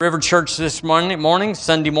River Church this morning,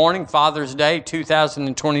 Sunday morning, Father's Day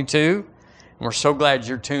 2022. And we're so glad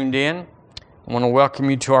you're tuned in. I want to welcome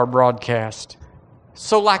you to our broadcast.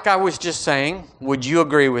 So like I was just saying, would you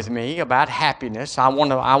agree with me about happiness? I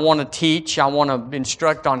want to teach, I want to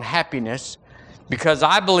instruct on happiness because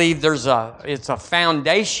I believe it's a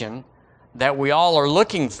foundation that we all are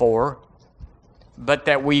looking for, but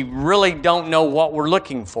that we really don't know what we're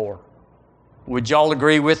looking for. Would y'all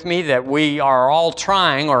agree with me that we are all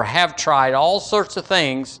trying or have tried all sorts of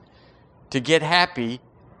things to get happy,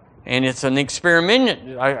 and it's an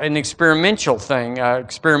experimental thing, and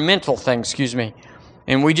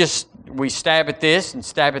we stab at this and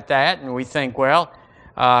stab at that, and we think, well,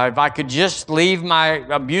 if I could just leave my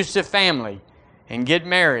abusive family and get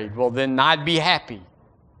married, well, then I'd be happy.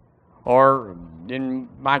 Or in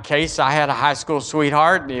my case, I had a high school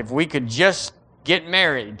sweetheart. If we could just get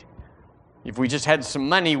married, if we just had some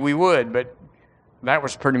money, we would, but that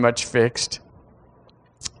was pretty much fixed.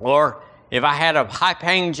 Or if I had a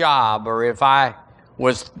high-paying job, or if I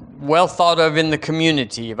was well thought of in the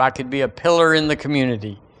community, if I could be a pillar in the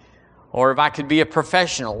community, or if I could be a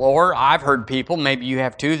professional, or I've heard people, maybe you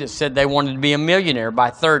have too, that said they wanted to be a millionaire by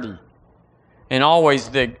 30. And always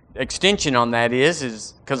the extension on that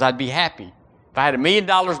is because I'd be happy. If I had $1 million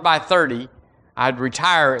by 30, I'd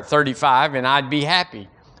retire at 35 and I'd be happy.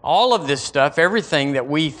 All of this stuff, everything that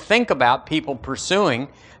we think about people pursuing,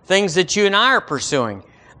 things that you and I are pursuing,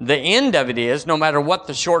 the end of it is, no matter what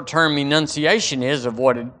the short-term enunciation is of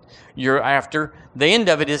what you're after, the end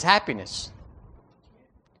of it is happiness.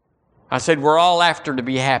 I said we're all after to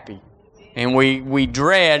be happy. And we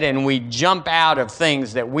dread and we jump out of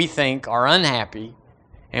things that we think are unhappy,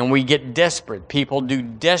 and we get desperate. People do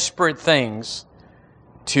desperate things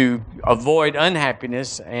to avoid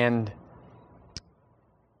unhappiness, and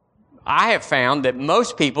I have found that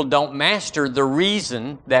most people don't master the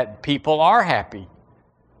reason that people are happy.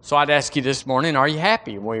 So I'd ask you this morning, are you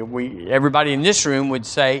happy? Everybody in this room would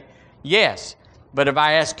say yes. But if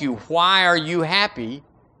I ask you, why are you happy?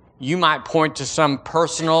 You might point to some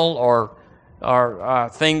personal or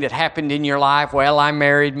thing that happened in your life. Well, I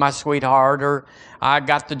married my sweetheart, or I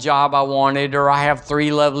got the job I wanted, or I have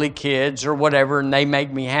 3 lovely kids, or whatever, and they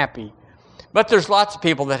make me happy. But there's lots of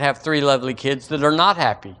people that have 3 lovely kids that are not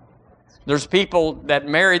happy. There's people that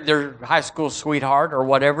married their high school sweetheart or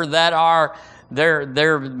whatever that are,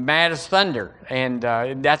 they're mad as thunder, and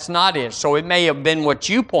that's not it. So it may have been what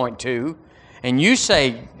you point to, and you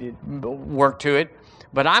say work to it,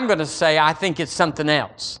 but I'm going to say I think it's something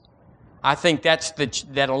else. I think that's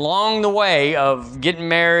that along the way of getting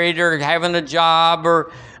married or having a job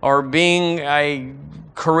or being a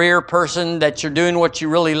career person, that you're doing what you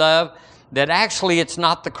really love, that actually it's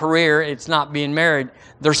not the career, it's not being married.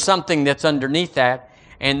 There's something that's underneath that,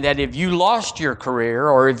 and that if you lost your career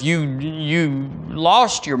or if you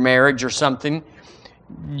lost your marriage or something,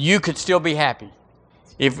 you could still be happy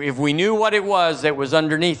if we knew what it was that was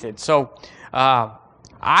underneath it. So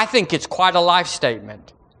I think it's quite a life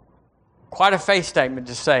statement, quite a faith statement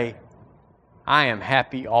to say, I am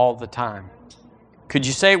happy all the time. Could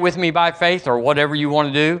you say it with me by faith or whatever you want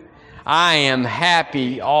to do? I am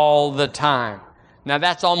happy all the time. Now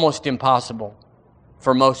that's almost impossible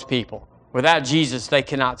for most people. Without Jesus, they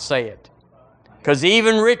cannot say it. Because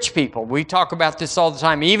even rich people, we talk about this all the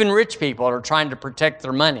time, even rich people are trying to protect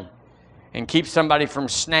their money and keep somebody from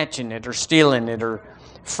snatching it or stealing it or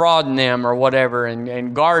frauding them or whatever,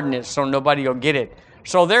 and guarding it so nobody will get it.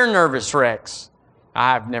 So they're nervous wrecks.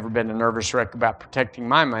 I've never been a nervous wreck about protecting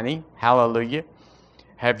my money. Hallelujah.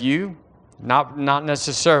 Have you? Not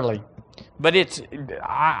necessarily. But it's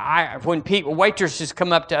when waitresses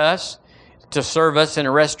come up to us to serve us in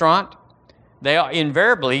a restaurant, they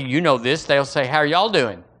invariably, you know this, they'll say, how are y'all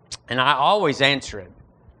doing? And I always answer it.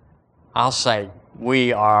 I'll say,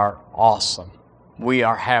 we are awesome. We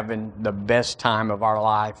are having the best time of our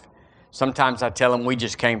life. Sometimes I tell them we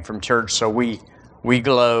just came from church, so we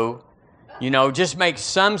glow. Just make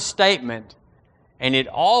some statement, and it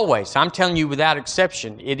always, I'm telling you without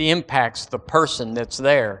exception, it impacts the person that's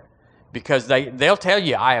there, because they'll tell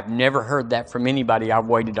you, I have never heard that from anybody I've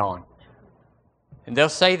waited on. And they'll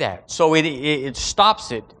say that. So it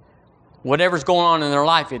stops it. Whatever's going on in their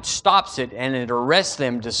life, it stops it, and it arrests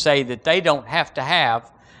them to say that they don't have to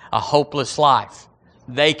have a hopeless life.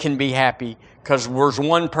 They can be happy because there's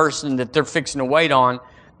one person that they're fixing to wait on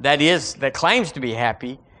that claims to be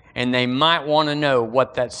happy, and they might want to know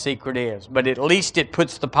what that secret is. But at least it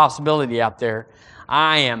puts the possibility out there.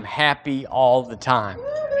 I am happy all the time.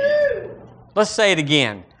 Let's say it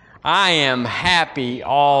again. I am happy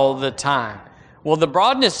all the time. Well, the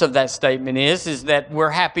broadness of that statement is that we're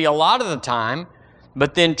happy a lot of the time,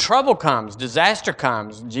 But then trouble comes, disaster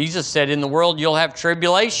comes. Jesus said, in the world you'll have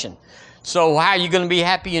tribulation. So how are you going to be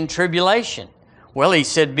happy in tribulation? Well, he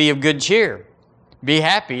said, be of good cheer. Be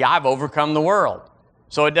happy. I've overcome the world.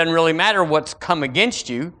 So it doesn't really matter what's come against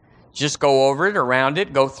you. Just go over it, around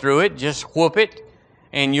it, go through it, just whoop it,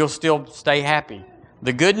 and you'll still stay happy.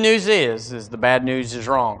 The good news is the bad news is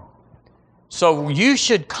wrong. So you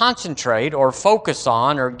should concentrate or focus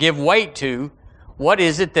on or give weight to what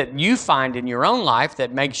is it that you find in your own life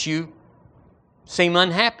that makes you seem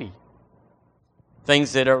unhappy.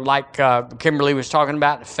 Things that are like Kimberly was talking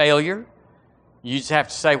about, failure. You just have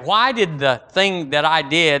to say, why did the thing that I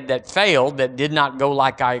did that failed, that did not go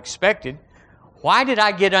like I expected, why did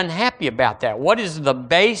I get unhappy about that? What is the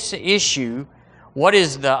base issue? What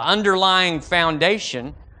is the underlying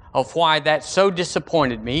foundation of why that so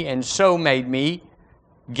disappointed me and so made me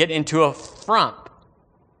get into a frump?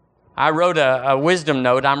 I wrote a wisdom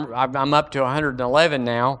note. I'm up to 111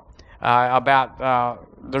 now about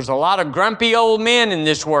there's a lot of grumpy old men in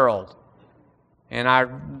this world.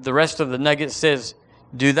 And the rest of the nugget says,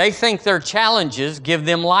 do they think their challenges give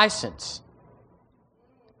them license?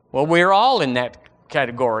 Well, we're all in that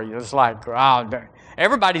category. It's like,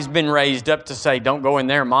 everybody's been raised up to say, don't go in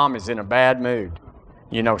there, Mom is in a bad mood.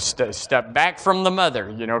 You know, step back from the mother,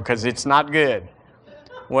 you know, because it's not good.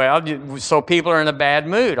 Well, so people are in a bad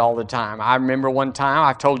mood all the time. I remember one time,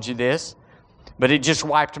 I've told you this, but it just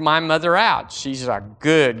wiped my mother out. She's a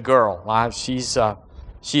good girl. She's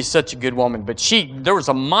such a good woman. But there was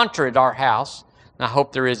a mantra at our house, and I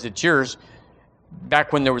hope there is at yours,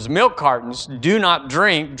 back when there was milk cartons, do not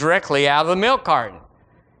drink directly out of the milk carton.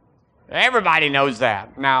 Everybody knows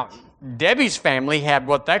that. Now, Debbie's family had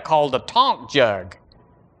what they called a tonk jug.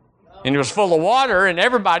 And it was full of water, and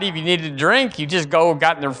everybody, if you needed a drink, you just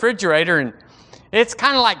got in the refrigerator, and it's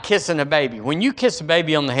kind of like kissing a baby. When you kiss a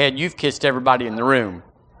baby on the head, you've kissed everybody in the room.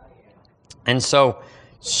 And so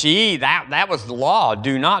that was the law.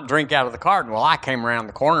 Do not drink out of the carton. Well, I came around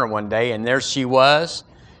the corner one day, and there she was.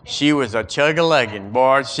 She was a chug-a-lugging,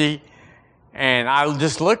 boy. And I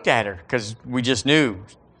just looked at her because we just knew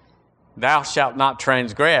thou shalt not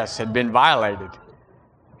transgress had been violated.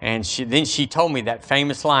 And then she told me that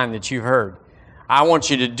famous line that you heard. I want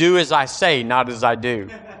you to do as I say, not as I do.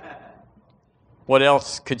 What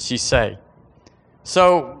else could she say?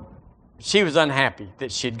 So she was unhappy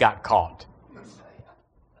that she'd got caught.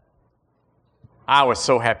 I was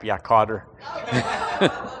so happy I caught her.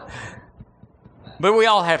 But we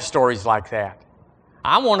all have stories like that.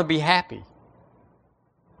 I want to be happy.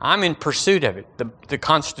 I'm in pursuit of it. The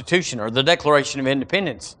Constitution, or the Declaration of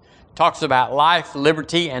Independence, talks about life,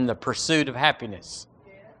 liberty, and the pursuit of happiness.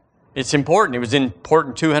 It's important. It was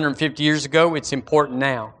important 250 years ago. It's important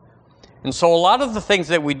now. And so a lot of the things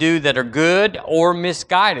that we do that are good or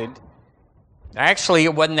misguided, actually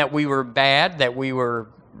it wasn't that we were bad, that we were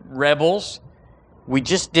rebels. We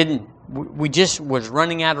just was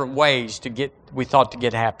running out of ways we thought to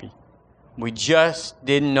get happy. We just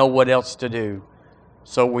didn't know what else to do.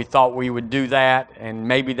 So we thought we would do that, and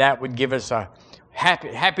maybe that would give us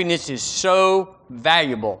happiness is so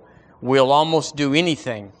valuable, we'll almost do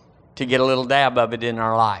anything to get a little dab of it in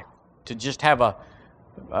our life. To just have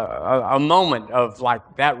a moment of like,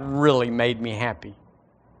 that really made me happy.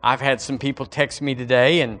 I've had some people text me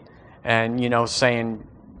today and you know, saying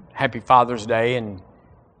Happy Father's Day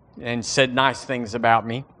and said nice things about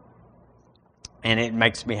me. And it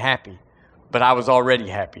makes me happy. But I was already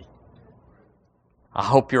happy. I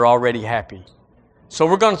hope you're already happy. So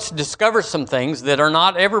we're going to discover some things that are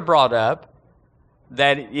not ever brought up,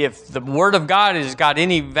 that if the Word of God has got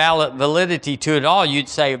any validity to it all, you'd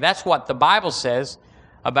say, that's what the Bible says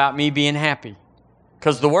about me being happy.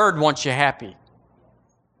 Because the Word wants you happy.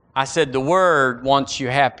 I said the Word wants you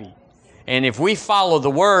happy. And if we follow the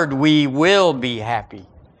Word, we will be happy.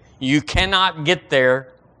 You cannot get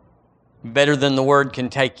there better than the Word can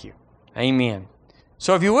take you. Amen.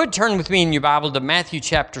 So if you would turn with me in your Bible to Matthew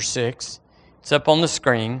chapter 6. It's up on the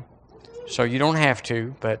screen, so you don't have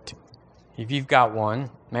to, but if you've got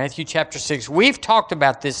one, Matthew chapter 6. We've talked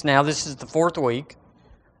about this now. This is the 4th week,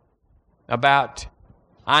 about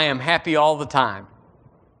I am happy all the time.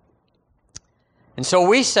 And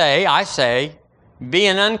so I say, be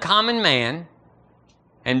an uncommon man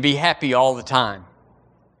and be happy all the time.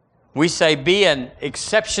 We say, be an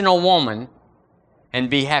exceptional woman and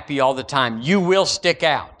be happy all the time. You will stick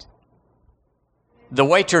out. The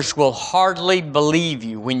waitress will hardly believe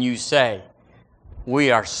you when you say, we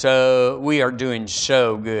are doing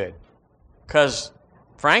so good. Because,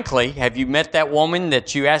 frankly, have you met that woman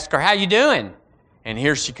that you ask her, how you doing? And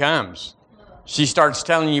here she comes. She starts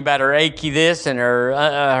telling you about her achy this and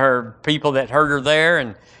her people that hurt her there.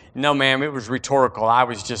 And no, ma'am, it was rhetorical. I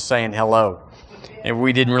was just saying hello. And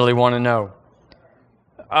we didn't really want to know.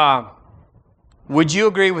 Would you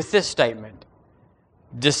agree with this statement?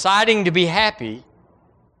 Deciding to be happy,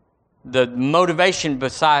 the motivation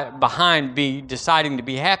behind deciding to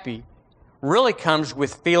be happy really comes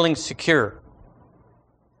with feeling secure.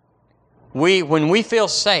 When we feel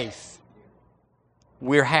safe,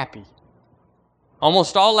 we're happy.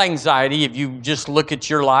 Almost all anxiety, if you just look at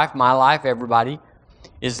your life, my life, everybody,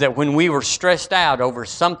 is that when we were stressed out over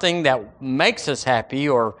something that makes us happy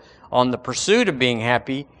or on the pursuit of being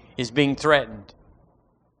happy is being threatened.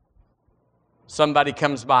 Somebody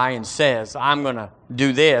comes by and says, I'm going to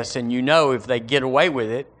do this, and you know if they get away with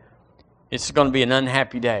it, it's going to be an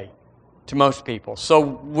unhappy day to most people. So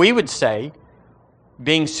we would say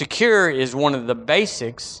being secure is one of the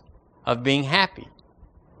basics of being happy.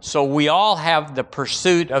 So we all have the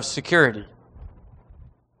pursuit of security.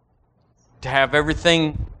 To have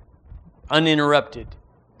everything uninterrupted,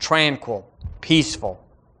 tranquil, peaceful,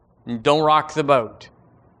 and don't rock the boat.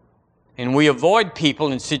 And we avoid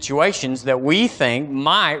people in situations that we think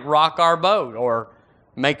might rock our boat or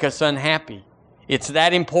make us unhappy. It's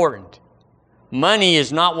that important. Money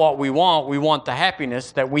is not what we want the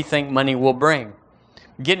happiness that we think money will bring.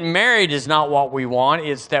 Getting married is not what we want.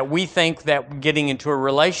 It's that we think that getting into a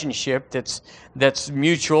relationship that's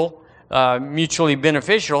mutually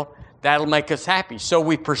beneficial, that'll make us happy. So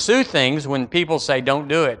we pursue things when people say, don't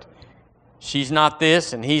do it. She's not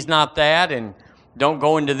this and he's not that, and don't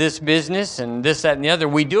go into this business and this, that, and the other.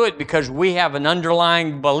 We do it because we have an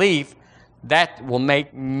underlying belief that will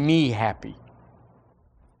make me happy.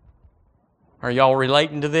 Are y'all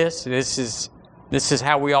relating to this? This is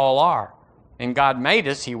how we all are. And God made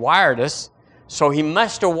us, He wired us, so He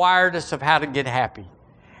must have wired us of how to get happy.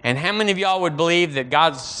 And how many of y'all would believe that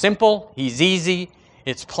God's simple, He's easy,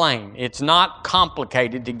 it's plain. It's not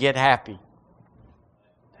complicated to get happy.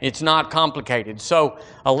 It's not complicated. So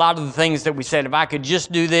a lot of the things that we said, if I could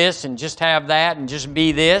just do this and just have that and just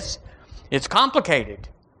be this, it's complicated.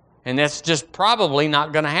 And that's just probably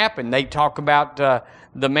not going to happen. They talk about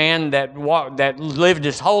the man that lived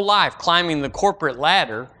his whole life climbing the corporate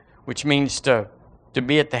ladder, which means to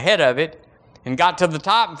be at the head of it, and got to the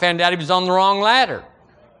top and found out he was on the wrong ladder.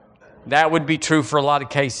 That would be true for a lot of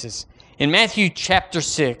cases. In Matthew chapter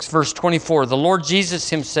 6, verse 24, the Lord Jesus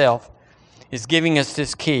Himself is giving us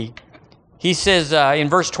this key. He says in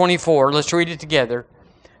verse 24, let's read it together,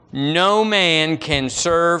 no man can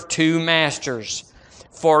serve two masters,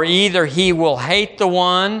 for either he will hate the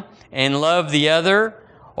one and love the other,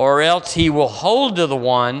 or else he will hold to the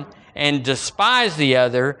one and despise the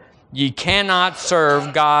other. Ye cannot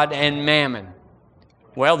serve God and mammon.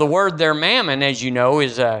 Well, the word there, mammon, as you know,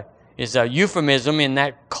 is a euphemism in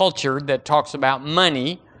that culture that talks about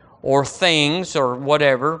money or things or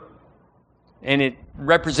whatever, and it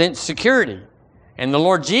represents security. And the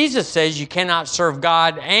Lord Jesus says you cannot serve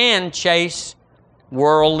God and chase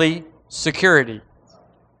worldly security.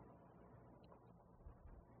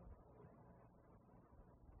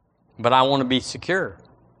 But I want to be secure.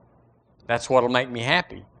 That's what will make me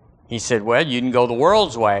happy. He said, well, you can go the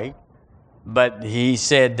world's way, but He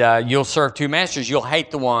said, you'll serve two masters. You'll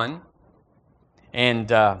hate the one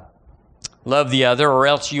and love the other, or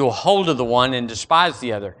else you'll hold to the one and despise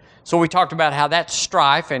the other. So we talked about how that's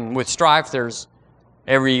strife, and with strife there's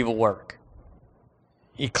every evil work.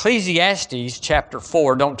 Ecclesiastes chapter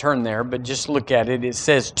 4, don't turn there, but just look at it. It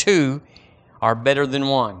says two are better than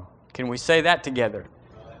one. Can we say that together?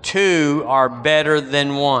 Two are better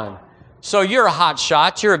than one. So you're a hot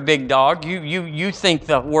shot, you're a big dog, you think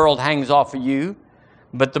the world hangs off of you,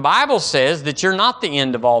 but the Bible says that you're not the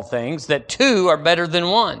end of all things, that two are better than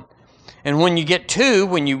one. And when you get two,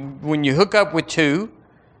 when you hook up with two,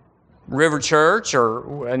 River Church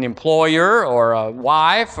or an employer or a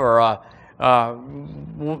wife or a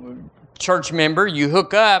church member, you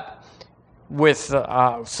hook up with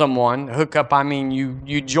someone. Hook up, I mean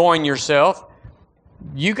you join yourself.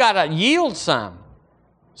 You got to yield some.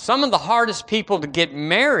 Some of the hardest people to get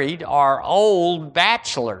married are old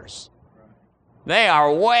bachelors. They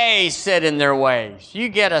are way set in their ways. You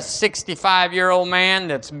get a 65-year-old man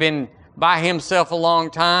that's been by himself a long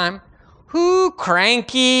time,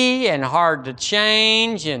 cranky and hard to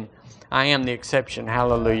change, and I am the exception,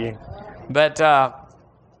 hallelujah. But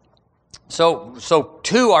so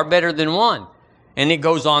two are better than one. And it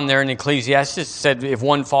goes on there in Ecclesiastes, it said if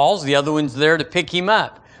one falls, the other one's there to pick him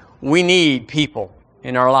up. We need people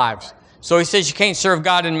in our lives. So he says you can't serve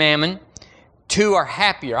God and mammon. Two are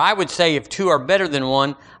happier. I would say if two are better than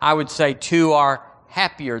one, I would say two are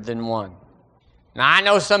happier than one. Now, I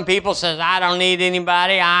know some people says, I don't need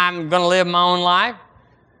anybody. I'm going to live my own life.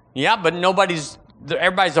 Yeah, but everybody's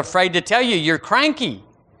afraid to tell you you're cranky.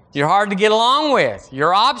 You're hard to get along with.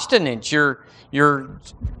 You're obstinate. Yeah,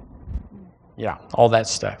 all that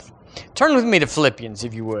stuff. Turn with me to Philippians,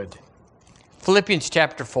 if you would. Philippians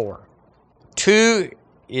chapter 4. 2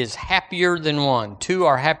 is happier than 1. 2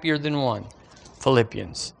 are happier than 1.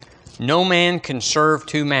 Philippians. No man can serve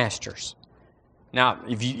two masters. Now,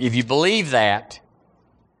 if you believe that,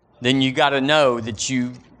 then you got to know that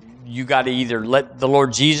you got to either let the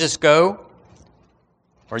Lord Jesus go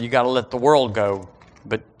or you got to let the world go.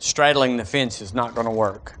 But straddling the fence is not going to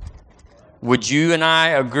work. Would you and I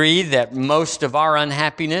agree that most of our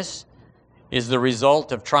unhappiness is the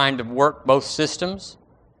result of trying to work both systems?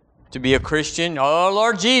 To be a Christian, oh,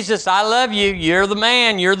 Lord Jesus, I love you. You're the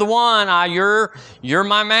man. You're the one. You're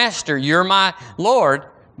my master. You're my Lord.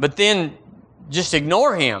 But then just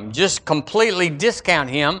ignore him. Just completely discount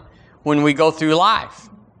him when we go through life.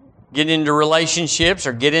 Get into relationships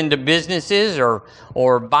or get into businesses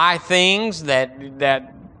or buy things that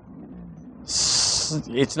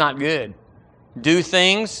it's not good. Do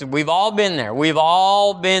things. We've all been there. We've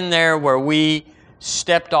all been there where we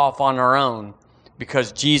stepped off on our own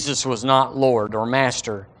because Jesus was not Lord or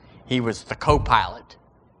Master. He was the co-pilot.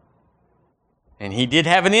 And he did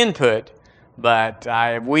have an input, but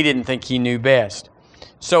we didn't think he knew best.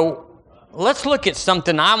 So let's look at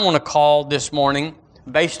something I want to call this morning,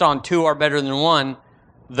 based on 2 are better than 1,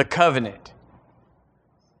 the covenant.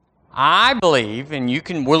 I believe, and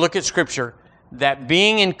we'll look at Scripture, that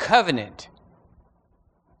being in covenant,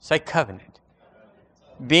 say covenant.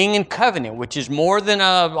 Being in covenant, which is more than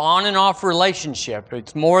an on and off relationship.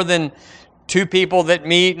 It's more than 2 people that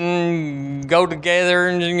meet and go together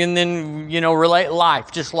and then, relate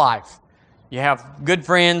life, just life. You have good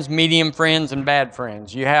friends, medium friends, and bad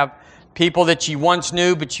friends. You have people that you once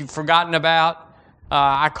knew but you've forgotten about.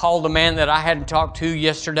 I called a man that I hadn't talked to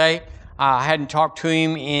yesterday. I hadn't talked to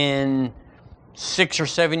him in 6 or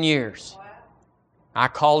 7 years. I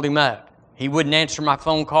called him up. He wouldn't answer my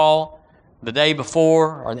phone call the day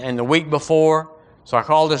before and the week before. So I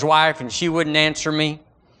called his wife and she wouldn't answer me.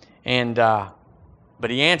 But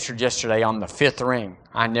he answered yesterday on the 5th ring.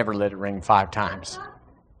 I never let it ring 5 times.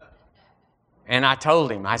 And I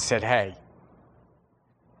told him, I said, hey,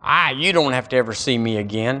 you don't have to ever see me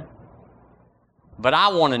again. But I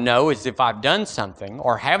want to know is if I've done something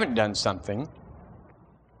or haven't done something,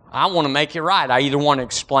 I want to make it right. I either want to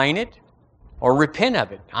explain it or repent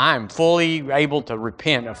of it. I am fully able to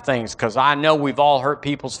repent of things because I know we've all hurt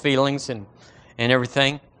people's feelings and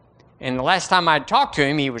everything. And the last time I talked to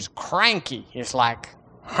him, he was cranky. He's like,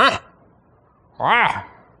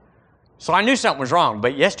 So I knew something was wrong.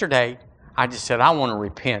 But yesterday, I just said, I want to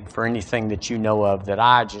repent for anything that you know of that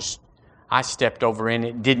I stepped over in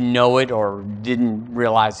it, didn't know it or didn't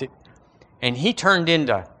realize it. And he turned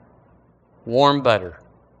into warm butter.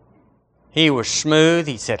 He was smooth.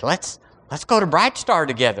 He said, let's go to Bright Star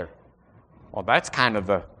together. Well, that's kind of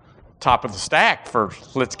the top of the stack for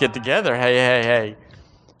let's get together. Hey.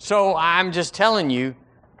 So I'm just telling you,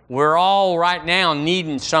 we're all right now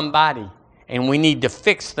needing somebody. And we need to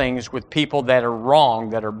fix things with people that are wrong,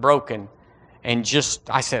 that are broken. And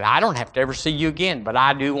I said, I don't have to ever see you again, but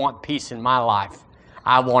I do want peace in my life.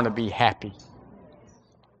 I want to be happy.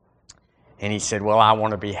 And he said, well, I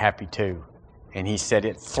want to be happy too. And he said,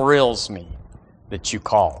 it thrills me that you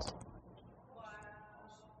called.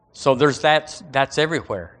 So that's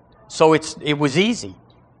everywhere. So it was easy.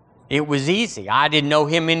 It was easy. I didn't know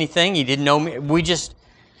him anything. He didn't know me. We just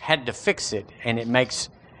had to fix it.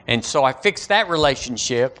 And so I fixed that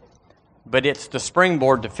relationship, but it's the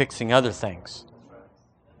springboard to fixing other things.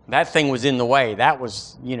 That thing was in the way. That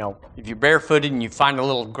was, if you're barefooted and you find a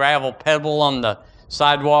little gravel pebble on the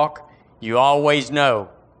sidewalk, you always know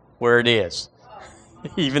where it is,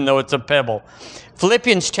 even though it's a pebble.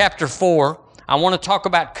 Philippians chapter 4, I want to talk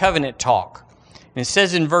about covenant talk. And it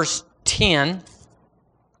says in verse 10,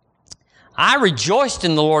 I rejoiced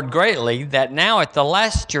in the Lord greatly that now at the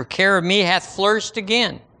last your care of me hath flourished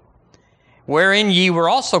again, wherein ye were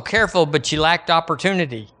also careful, but ye lacked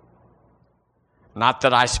opportunity. Not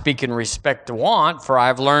that I speak in respect to want, for I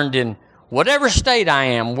have learned in whatever state I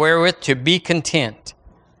am, wherewith to be content.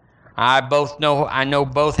 I know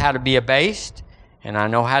both how to be abased, and I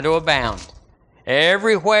know how to abound.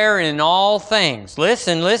 Everywhere and in all things.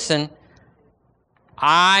 Listen.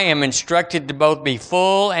 I am instructed to both be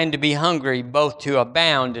full and to be hungry, both to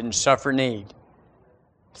abound and suffer need.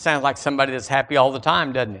 Sounds like somebody that's happy all the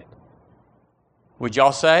time, doesn't it? Would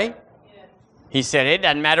y'all say? Yes. He said, it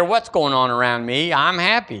doesn't matter what's going on around me. I'm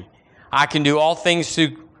happy. I can do all things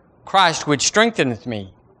through Christ which strengtheneth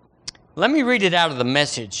me. Let me read it out of the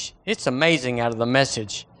Message. It's amazing out of the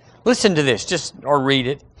Message. Listen to this, or read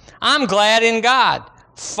it. I'm glad in God,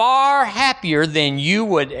 far happier than you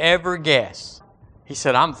would ever guess. He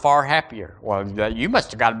said, I'm far happier. Well, you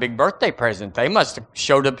must have got a big birthday present. They must have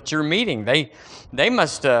showed up at your meeting. They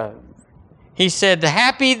must have. He said,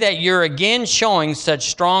 happy that you're again showing such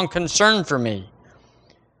strong concern for me.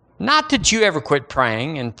 Not that you ever quit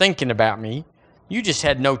praying and thinking about me. You just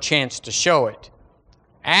had no chance to show it.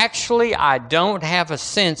 Actually, I don't have a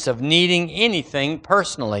sense of needing anything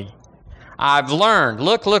personally. I've learned,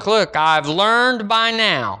 look, I've learned by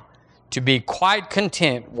now to be quite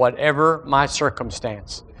content whatever my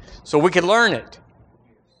circumstance. So we can learn it.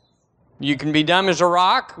 You can be dumb as a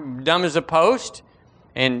rock, dumb as a post,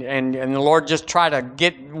 and the Lord just try to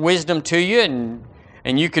get wisdom to you,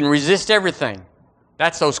 and you can resist everything.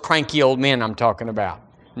 That's those cranky old men I'm talking about.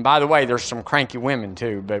 And by the way, there's some cranky women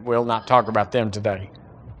too, but we'll not talk about them today.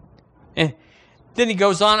 And then he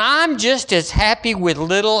goes on, I'm just as happy with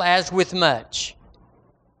little as with much.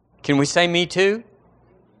 Can we say me too?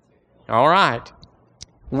 All right.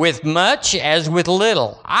 With much as with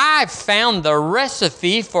little. I've found the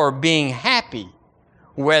recipe for being happy,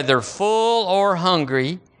 whether full or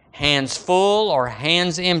hungry, hands full or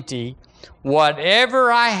hands empty,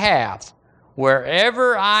 whatever I have,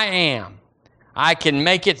 wherever I am, I can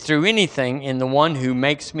make it through anything in the one who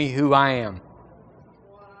makes me who I am.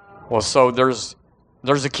 Well, so there's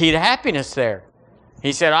a key to happiness there.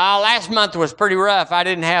 He said, last month was pretty rough. I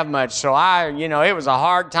didn't have much, so it was a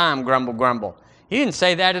hard time, grumble. He didn't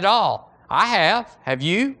say that at all. I have. Have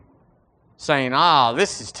you? Saying,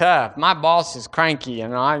 this is tough. My boss is cranky,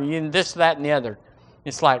 and this, that, and the other.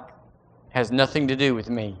 It's like, has nothing to do with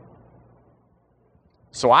me.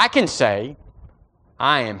 So I can say,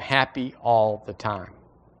 I am happy all the time.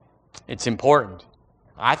 It's important.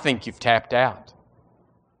 I think you've tapped out.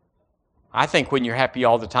 I think when you're happy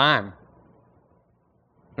all the time,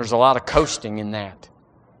 there's a lot of coasting in that.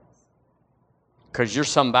 Because you're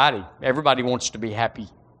somebody. Everybody wants to be happy.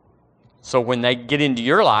 So when they get into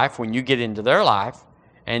your life, when you get into their life,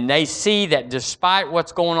 and they see that despite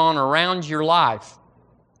what's going on around your life,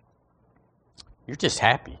 you're just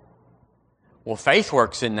happy. Well, faith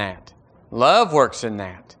works in that. Love works in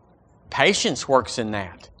that. Patience works in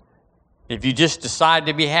that. If you just decide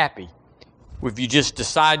to be happy. If you just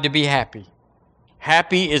decide to be happy.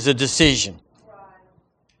 Happy is a decision.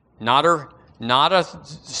 Not a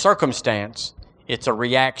circumstance. It's a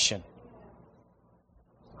reaction.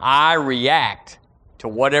 I react to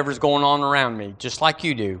whatever's going on around me, just like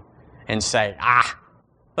you do, and say,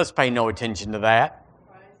 let's pay no attention to that.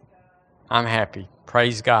 I'm happy.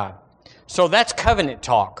 Praise God. So that's covenant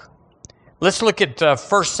talk. Let's look at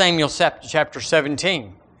 1 Samuel chapter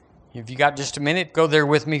 17. If you got just a minute, go there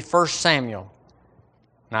with me, 1 Samuel.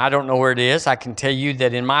 Now, I don't know where it is. I can tell you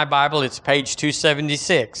that in my Bible, it's page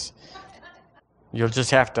 276. You'll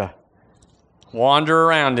just have to wander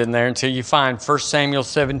around in there until you find 1 Samuel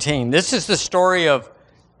 17. This is the story of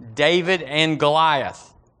David and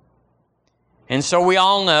Goliath. And so we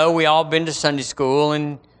all been to Sunday school,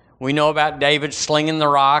 and we know about David slinging the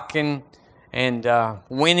rock and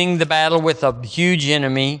winning the battle with a huge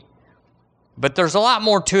enemy. But there's a lot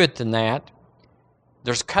more to it than that.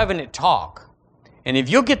 There's covenant talk. And if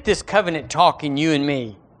you'll get this covenant talk in you and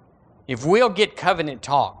me, if we'll get covenant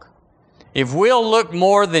talk, if we'll look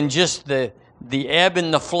more than just the ebb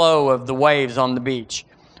and the flow of the waves on the beach,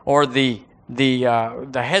 or the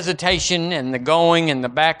hesitation and the going and the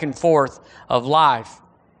back and forth of life,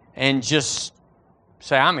 and just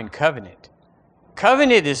say, I'm in covenant.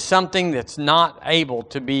 Covenant is something that's not able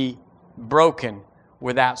to be broken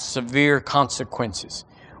without severe consequences.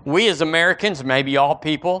 We as Americans, maybe all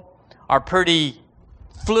people, are pretty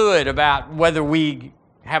fluid about whether we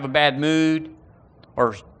have a bad mood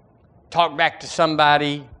or talk back to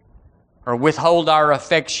somebody or withhold our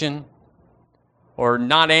affection or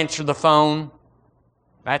not answer the phone.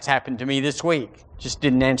 That's happened to me this week. Just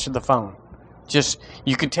didn't answer the phone.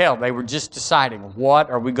 You could tell they were just deciding, what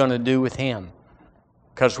are we going to do with him?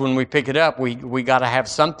 Because when we pick it up, we got to have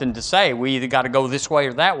something to say. We either got to go this way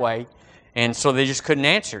or that way. And so they just couldn't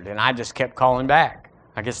answer it. And I just kept calling back.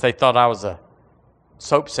 I guess they thought I was a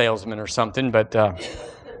soap salesman or something. But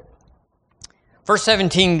chapter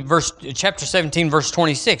 17, verse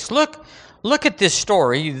 26. Look at this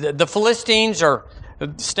story. The Philistines are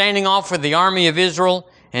standing off with the army of Israel,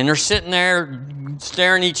 and they're sitting there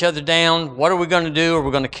staring each other down. What are we going to do? Are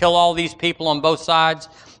we going to kill all these people on both sides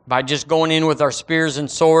by just going in with our spears and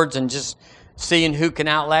swords and just seeing who can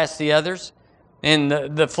outlast the others? And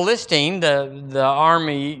the Philistine, the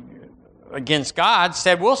army against God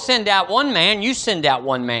said, we'll send out one man, you send out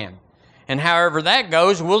one man. And however that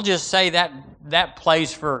goes, we'll just say that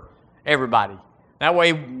plays for everybody. That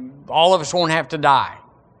way, all of us won't have to die.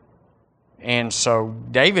 And so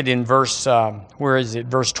David in verse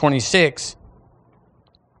 26.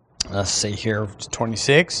 Let's see here,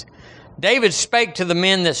 26. David spake to the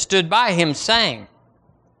men that stood by him, saying,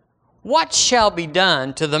 what shall be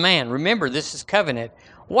done to the man? Remember, this is covenant.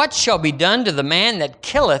 What shall be done to the man that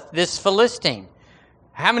killeth this Philistine?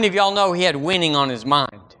 How many of y'all know he had winning on his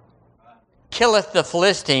mind? Killeth the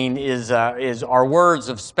Philistine is our words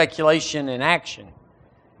of speculation and action.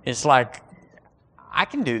 It's like, I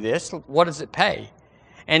can do this. What does it pay?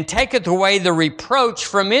 And taketh away the reproach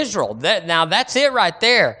from Israel. Now that's it right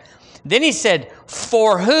there. Then he said,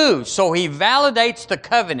 for who? So he validates the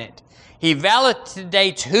covenant. He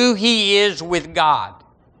validates who he is with God.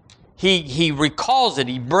 He recalls it.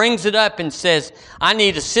 He brings it up and says, I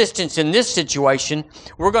need assistance in this situation.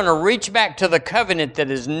 We're going to reach back to the covenant that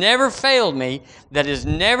has never failed me, that has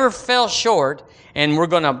never fell short, and we're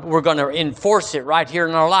going to enforce it right here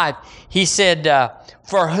in our life. He said,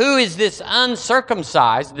 for who is this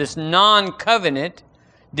uncircumcised, this non-covenant,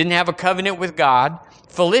 didn't have a covenant with God,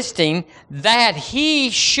 Philistine, that he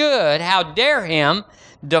should, how dare him,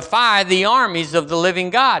 defy the armies of the living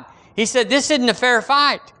God? He said, this isn't a fair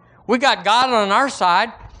fight. We got God on our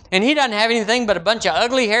side, and he doesn't have anything but a bunch of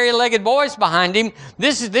ugly, hairy-legged boys behind him.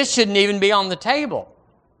 This shouldn't even be on the table.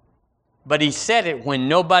 But he said it when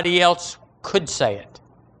nobody else could say it.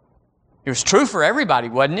 It was true for everybody,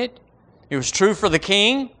 wasn't it? It was true for the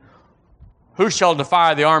king. Who shall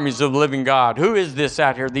defy the armies of the living God? Who is this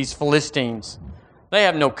out here, these Philistines? They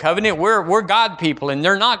have no covenant. We're God people, and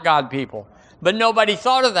they're not God people. But nobody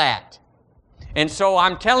thought of that. And so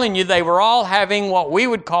I'm telling you, they were all having what we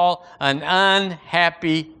would call an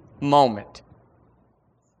unhappy moment.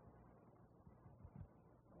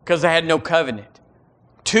 Because they had no covenant.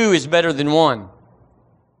 Two is better than one.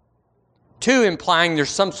 Two implying there's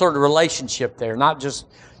some sort of relationship there, not just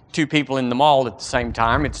two people in the mall at the same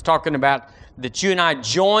time. It's talking about that you and I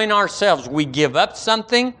join ourselves. We give up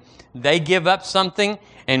something, they give up something,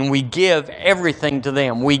 and we give everything to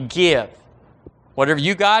them. We give. Whatever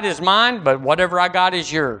you got is mine, but whatever I got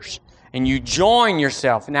is yours. And you join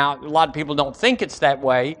yourself. Now, a lot of people don't think it's that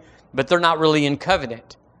way, but they're not really in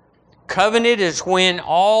covenant. Covenant is when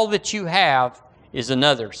all that you have is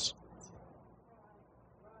another's.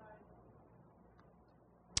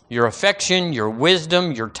 Your affection, your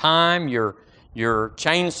wisdom, your time, your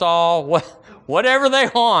chainsaw, whatever they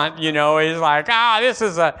want, is like, this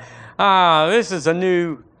is a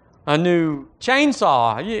new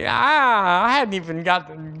chainsaw. Yeah, I hadn't even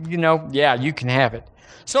got, yeah, you can have it.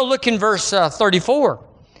 So look in verse 34.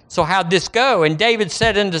 So how'd this go? And David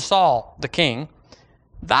said unto Saul, the king,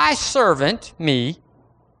 thy servant, me,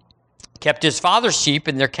 kept his father's sheep,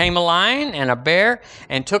 and there came a lion and a bear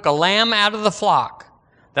and took a lamb out of the flock.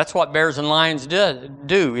 That's what bears and lions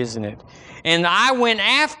do, isn't it? And I went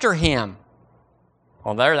after him.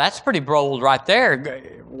 Well, that's pretty bold right there.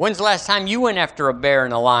 When's the last time you went after a bear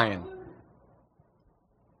and a lion?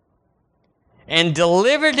 And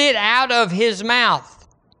delivered it out of his mouth.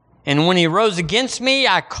 And when he rose against me,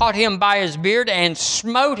 I caught him by his beard and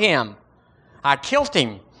smote him. I killed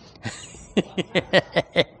him.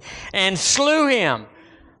 And slew him.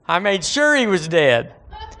 I made sure he was dead.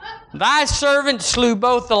 Thy servant slew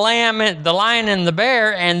both the lion and the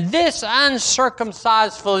bear, and this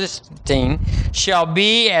uncircumcised Philistine shall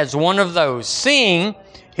be as one of those. Seeing,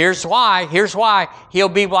 here's why he'll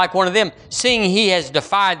be like one of them, seeing he has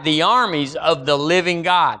defied the armies of the living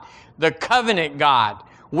God, the covenant God.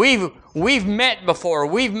 We've met before.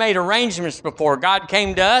 We've made arrangements before. God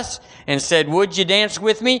came to us and said, would you dance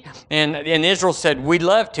with me? And Israel said, we'd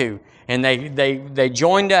love to. And they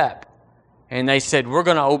joined up. And they said, we're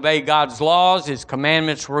going to obey God's laws, His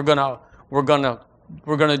commandments. We're going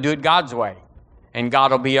to do it God's way. And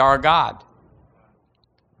God will be our God.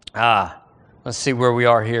 Let's see where we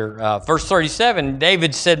are here. Verse 37,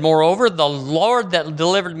 David said, moreover, the Lord that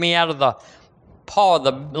delivered me out of the paw of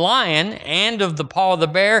the lion and of the paw of the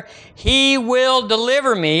bear, He will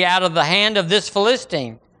deliver me out of the hand of this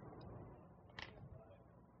Philistine.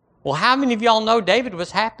 Well, how many of y'all know David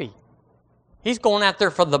was happy? He's going out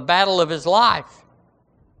there for the battle of his life.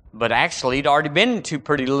 But actually, he'd already been in two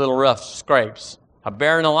pretty little rough scrapes. A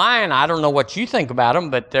bear and a lion, I don't know what you think about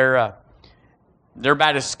them, but they're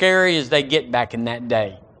about as scary as they get back in that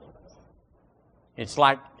day. It's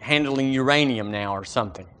like handling uranium now or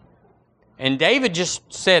something. And David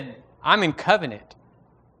just said, I'm in covenant,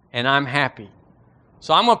 and I'm happy.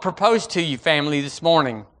 So I'm going to propose to you, family, this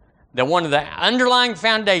morning that one of the underlying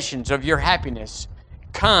foundations of your happiness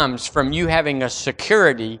comes from you having a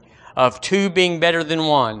security of two being better than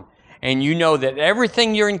one. And you know that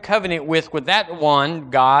everything you're in covenant with that one,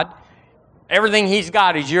 God, everything He's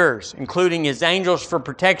got is yours, including His angels for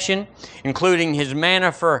protection, including His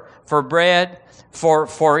manna for bread,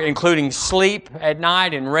 for including sleep at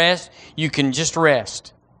night and rest. You can just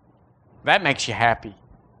rest. That makes you happy.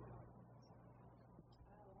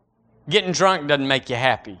 Getting drunk doesn't make you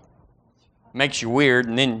happy. It makes you weird,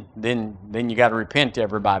 and then you got to repent to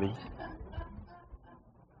everybody.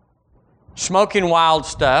 Smoking wild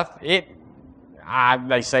stuff, they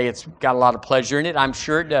say it's got a lot of pleasure in it. I'm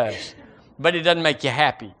sure it does. But it doesn't make you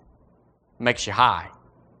happy. It makes you high.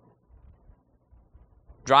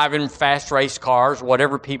 Driving fast race cars,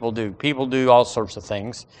 whatever people do. People do all sorts of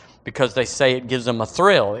things because they say it gives them a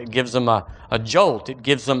thrill. It gives them a jolt. It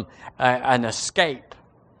gives them an escape.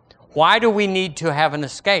 Why do we need to have an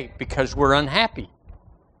escape? Because we're unhappy.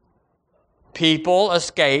 People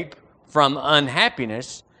escape from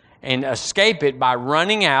unhappiness and escape it by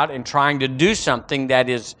running out and trying to do something that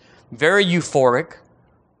is very euphoric.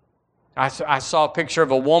 I saw a picture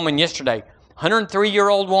of a woman yesterday.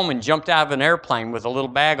 103-year-old woman jumped out of an airplane with a little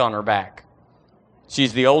bag on her back.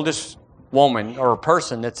 She's the oldest woman or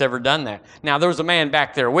person that's ever done that. Now, there was a man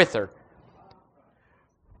back there with her.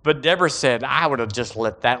 But Deborah said, I would have just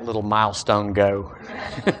let that little milestone go.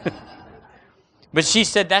 But she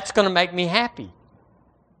said, that's going to make me happy.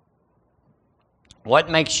 What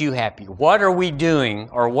makes you happy? What are we doing,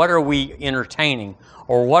 or what are we entertaining,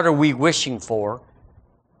 or what are we wishing for,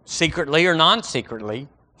 secretly or non-secretly,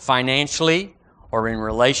 financially, or in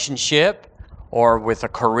relationship, or with a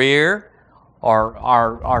career, or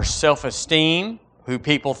our self-esteem, who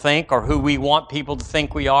people think, or who we want people to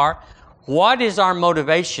think we are? What is our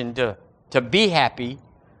motivation to be happy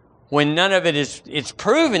when none of it is, it's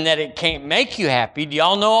proven that it can't make you happy? Do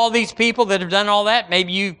y'all know all these people that have done all that?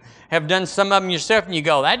 Maybe you have done some of them yourself and you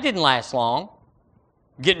go, that didn't last long.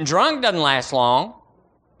 Getting drunk doesn't last long.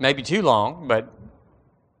 Maybe too long,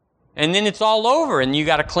 and then it's all over and you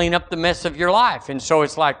got to clean up the mess of your life. And so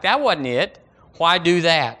it's like, that wasn't it. Why do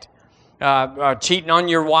that? Cheating on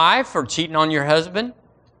your wife or cheating on your husband?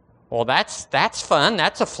 Well, that's fun.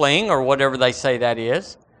 That's a fling or whatever they say that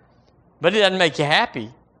is. But it doesn't make you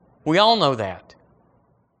happy. We all know that.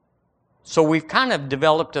 So we've kind of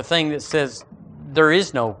developed a thing that says there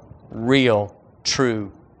is no real,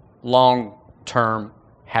 true, long-term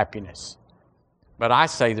happiness. But I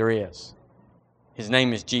say there is. His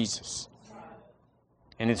name is Jesus.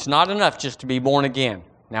 And it's not enough just to be born again.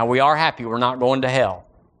 Now, we are happy. We're not going to hell.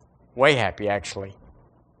 Way happy, actually.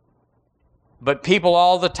 But people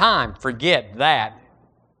all the time forget that,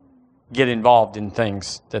 get involved in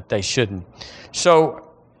things that they shouldn't.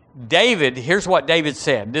 So David, here's what David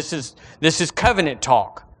said. This is covenant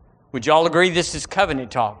talk. Would you all agree this is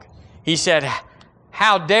covenant talk? He said,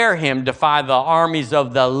 how dare him defy the armies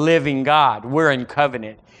of the living God? We're in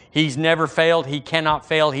covenant. He's never failed. He cannot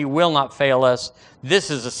fail. He will not fail us.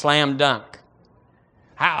 This is a slam dunk.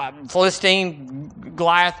 Philistine,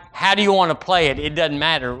 Goliath, how do you want to play it? It doesn't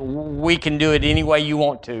matter. We can do it any way you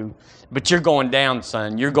want to. But you're going down,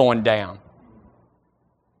 son. You're going down.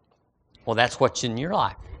 Well, that's what's in your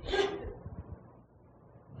life.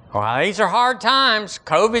 Well, these are hard times.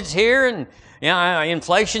 COVID's here and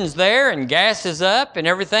inflation's there and gas is up and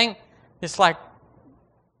everything. It's like,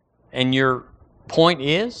 and your point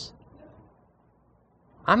is,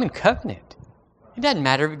 I'm in covenant. It doesn't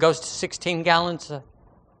matter if it goes to 16 gallons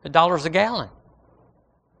dollars a gallon.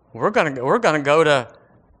 We're going to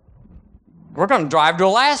drive to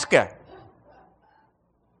Alaska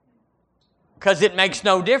because it makes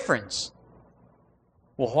no difference.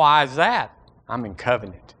 Well, why is that? I'm in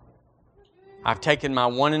covenant. I've taken my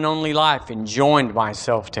one and only life and joined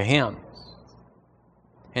myself to Him.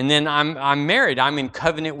 And then I'm married. I'm in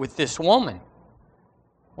covenant with this woman.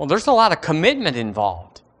 Well, there's a lot of commitment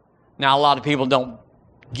involved. Now, a lot of people don't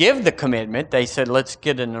give the commitment. They said, let's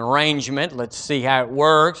get an arrangement. Let's see how it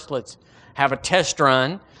works. Let's have a test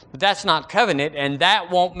run. But that's not covenant, and that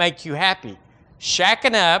won't make you happy.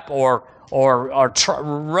 Shacking up or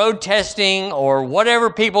road testing or whatever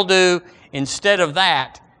people do instead of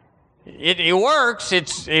that, it works.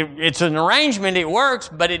 It's an arrangement. It works,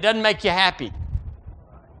 but it doesn't make you happy.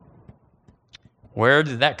 Where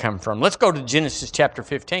did that come from? Let's go to Genesis chapter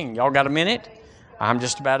 15. Y'all got a minute? I'm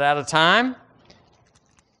just about out of time.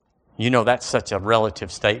 You know that's such a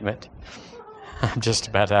relative statement. I'm just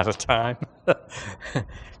about out of time.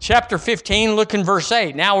 Chapter 15, look in verse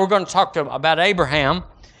 8. Now we're going to talk about Abraham.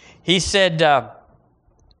 He said,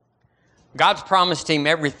 God's promised him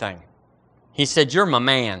everything. He said, you're my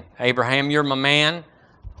man. Abraham, you're my man.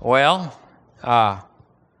 Well,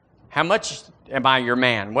 how much am I your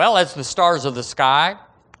man? Well, as the stars of the sky.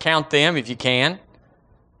 Count them if you can.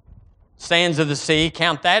 Sands of the sea,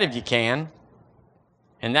 count that if you can.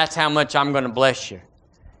 And that's how much I'm going to bless you.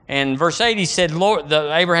 And verse 8, he said,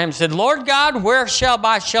 Abraham said, Lord God, where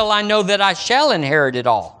shall I know that I shall inherit it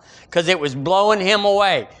all? Because it was blowing him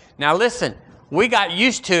away. Now listen, we got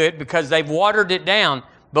used to it because they've watered it down.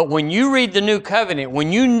 But when you read the new covenant,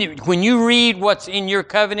 when you read what's in your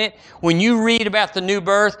covenant, when you read about the new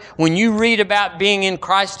birth, when you read about being in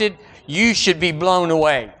Christed, you should be blown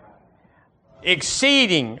away.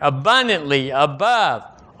 Exceeding abundantly above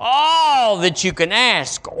all that you can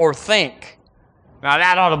ask or think. Now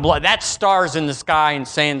that ought to that's stars in the sky and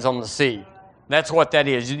sands on the sea. That's what that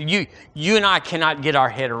is. You and I cannot get our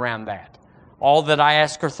head around that. All that I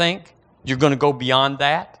ask or think, you're going to go beyond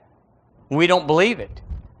that? We don't believe it.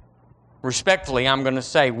 Respectfully, I'm going to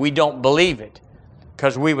say we don't believe it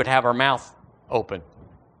because we would have our mouth open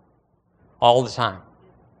all the time.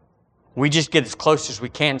 We just get as close as we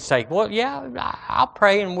can and say, well, yeah, I'll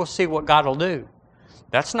pray and we'll see what God will do.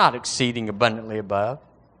 That's not exceeding abundantly above.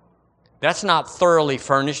 That's not thoroughly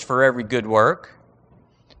furnished for every good work.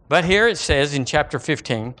 But here it says in chapter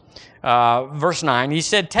 15, verse 9, he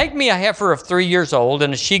said, take me a heifer of 3 years old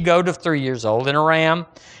and a she-goat of 3 years old and a ram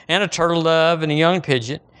and a turtle dove and a young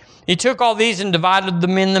pigeon. He took all these and divided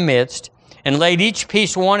them in the midst and laid each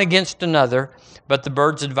piece one against another, but the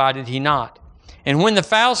birds divided he not. And when the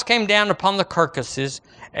fowls came down upon the carcasses,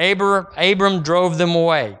 Abram drove them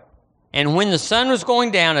away. And when the sun was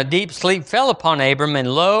going down, a deep sleep fell upon Abram,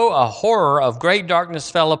 and lo, a horror of great darkness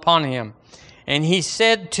fell upon him. And he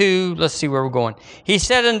said let's see where we're going. He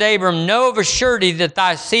said unto Abram, know of a surety that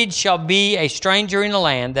thy seed shall be a stranger in a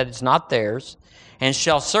land that is not theirs, and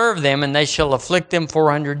shall serve them, and they shall afflict them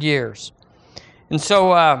 400 years. And so,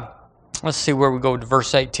 let's see where we go to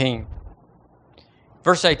verse 18.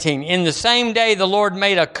 Verse 18, in the same day the Lord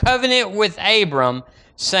made a covenant with Abram,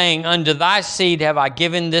 saying, unto thy seed have I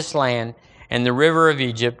given this land, and the river of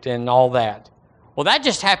Egypt, and all that. Well, that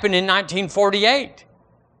just happened in 1948.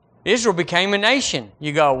 Israel became a nation.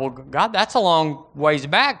 You go, well, God, that's a long ways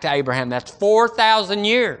back to Abraham. That's 4,000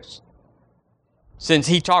 years since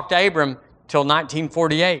he talked to Abram till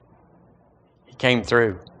 1948. He came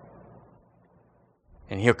through.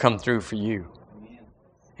 And he'll come through for you.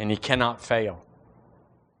 And he cannot fail.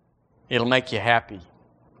 It'll make you happy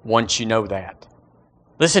once you know that.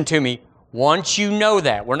 Listen to me. Once you know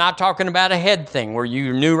that, we're not talking about a head thing where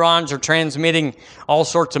your neurons are transmitting all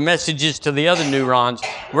sorts of messages to the other neurons.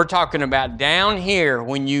 We're talking about down here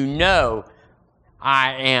when you know,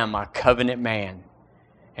 I am a covenant man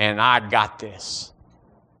and I got this.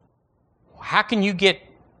 How can you get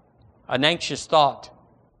an anxious thought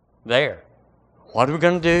there? What are we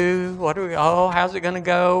going to do? How's it going to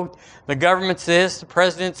go? The government's this, the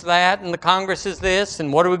president's that, and the Congress is this,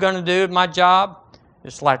 and what are we going to do at my job?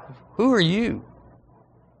 It's like, who are you?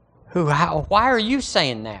 Why are you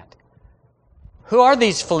saying that? Who are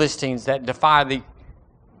these Philistines that defy the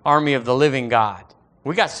army of the living God?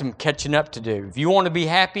 We got some catching up to do. If you want to be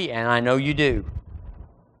happy, and I know you do,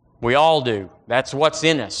 we all do. That's what's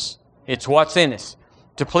in us. It's what's in us.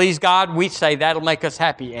 To please God, we say that'll make us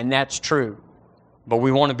happy, and that's true. But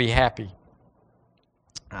we want to be happy.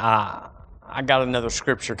 I got another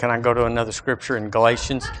scripture. Can I go to another scripture in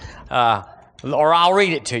Galatians? Or I'll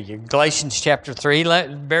read it to you. Galatians chapter 3.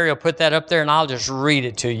 Barry will put that up there, and I'll just read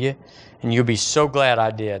it to you. And you'll be so glad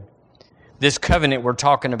I did. This covenant we're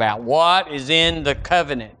talking about. What is in the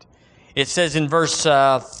covenant? It says in verse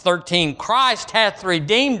 13, Christ hath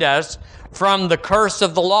redeemed us from the curse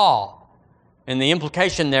of the law. And the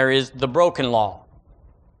implication there is the broken law.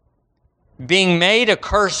 Being made a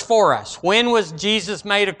curse for us. When was Jesus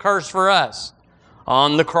made a curse for us?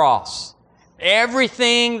 On the cross.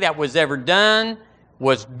 Everything that was ever done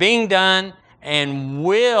was being done and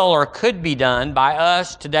will or could be done by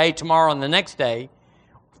us today, tomorrow, and the next day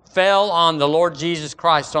fell on the Lord Jesus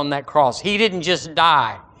Christ on that cross. He didn't just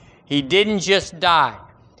die. He didn't just die.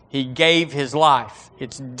 He gave His life.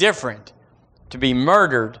 It's different to be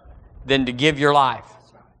murdered than to give your life.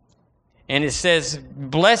 And it says,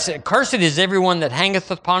 "Blessed, cursed is everyone that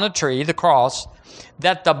hangeth upon a tree," the cross,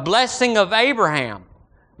 "that the blessing of Abraham,"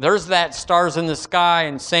 there's that stars in the sky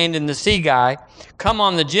and sand in the sea guy, "come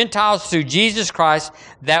on the Gentiles through Jesus Christ,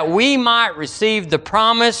 that we might receive the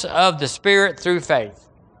promise of the Spirit through faith."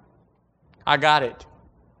 I got it.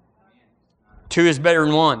 2 is better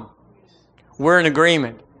than 1. We're in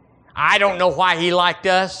agreement. I don't know why He liked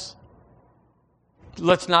us.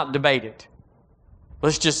 Let's not debate it.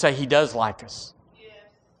 Let's just say He does like us.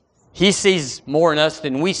 He sees more in us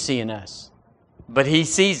than we see in us. But He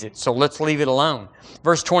sees it, so let's leave it alone.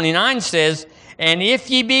 Verse 29 says, and if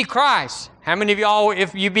ye be Christ, how many of y'all,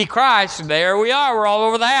 if you be Christ, there we are, we're all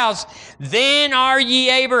over the house, then are ye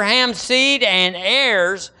Abraham's seed and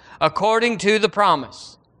heirs according to the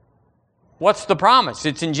promise. What's the promise?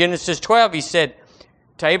 It's in Genesis 12. He said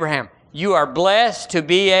to Abraham, you are blessed to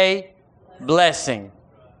be a blessing.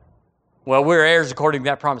 Well, we're heirs according to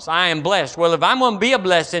that promise. I am blessed. Well, if I'm going to be a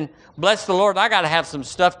blessing, bless the Lord, I got to have some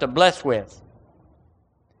stuff to bless with.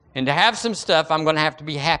 And to have some stuff, I'm going to have to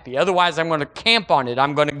be happy. Otherwise, I'm going to camp on it.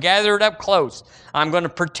 I'm going to gather it up close. I'm going to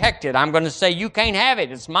protect it. I'm going to say, you can't have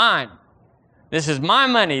it. It's mine. This is my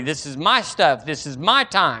money. This is my stuff. This is my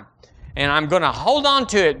time. And I'm going to hold on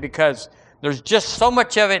to it because there's just so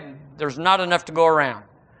much of it, there's not enough to go around.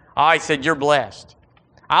 I said, you're blessed.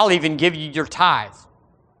 I'll even give you your tithe.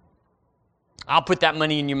 I'll put that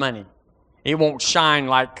money in your money. It won't shine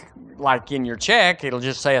like in your check. It'll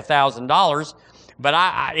just say $1,000.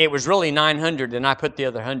 But it was really 900, and I put the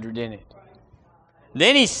other 100 in it.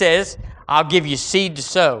 Then he says, I'll give you seed to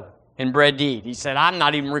sow and bread to eat. He said, I'm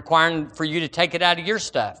not even requiring for you to take it out of your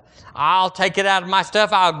stuff. I'll take it out of my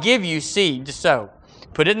stuff. I'll give you seed to sow.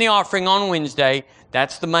 Put it in the offering on Wednesday.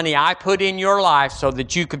 That's the money I put in your life so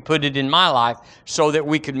that you could put it in my life so that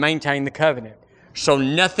we could maintain the covenant. So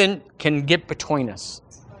nothing can get between us.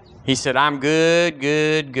 He said, I'm good,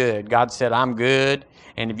 good, good. God said, I'm good.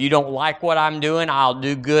 And if you don't like what I'm doing, I'll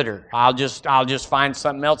do gooder. I'll just find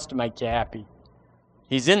something else to make you happy.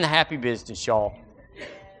 He's in the happy business, y'all.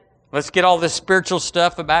 Let's get all this spiritual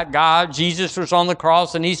stuff about God. Jesus was on the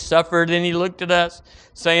cross and He suffered and He looked at us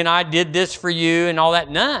saying, I did this for you and all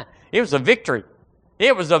that. Nah, it was a victory.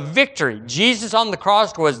 It was a victory. Jesus on the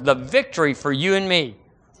cross was the victory for you and me.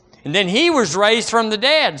 And then He was raised from the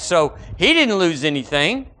dead, so He didn't lose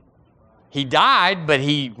anything. He died, but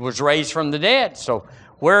He was raised from the dead. So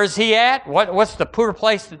where is He at? What's the poor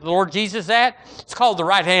place that the Lord Jesus is at? It's called the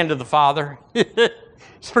right hand of the Father.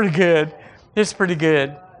 It's pretty good. It's pretty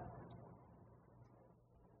good.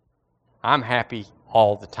 I'm happy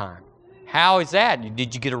all the time. How is that?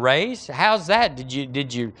 Did you get a raise? How's that?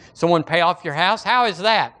 Did someone pay off your house? How is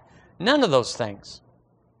that? None of those things.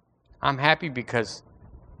 I'm happy because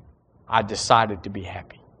I decided to be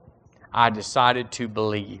happy. I decided to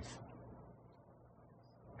believe.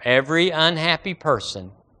 Every unhappy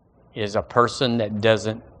person is a person that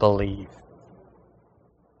doesn't believe.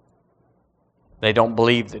 They don't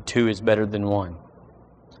believe that 2 is better than 1.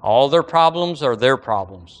 All their problems are their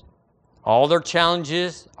problems. All their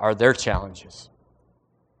challenges are their challenges.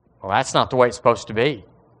 Well, that's not the way it's supposed to be.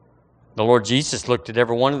 The Lord Jesus looked at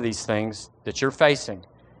every one of these things that you're facing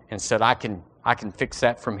and said, I can fix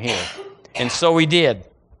that from here. And so He did.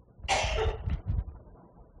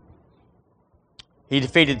 He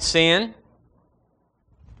defeated sin.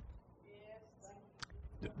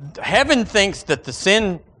 Heaven thinks that the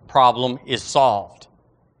sin problem is solved.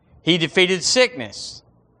 He defeated sickness.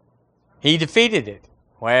 He defeated it.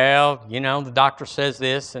 Well, the doctor says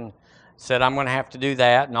this and said I'm going to have to do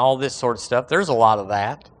that and all this sort of stuff. There's a lot of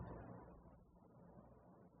that.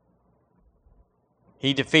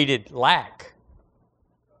 He defeated lack.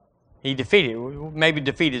 Maybe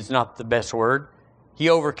defeated is not the best word. He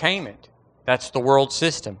overcame it. That's the world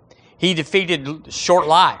system. He defeated short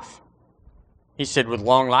life. He said, with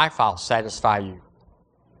long life, I'll satisfy you.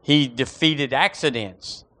 He defeated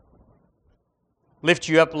accidents. Lift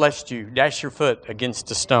you up lest you dash your foot against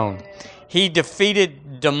a stone. He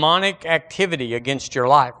defeated demonic activity against your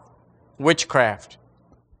life. Witchcraft.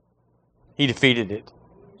 He defeated it.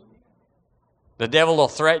 The devil will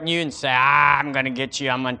threaten you and say, I'm going to get you,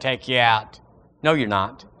 I'm going to take you out. No, you're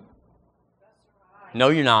not. No,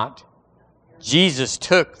 you're not. Jesus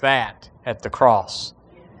took that at the cross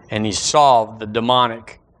and He solved the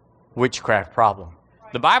demonic witchcraft problem.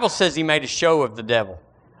 The Bible says He made a show of the devil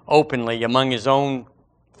openly among His own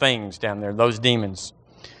things down there, those demons.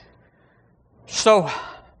 So,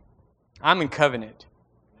 I'm in covenant.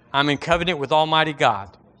 I'm in covenant with Almighty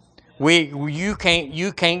God. You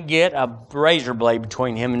can't get a razor blade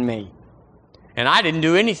between Him and me. And I didn't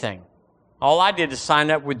do anything. All I did is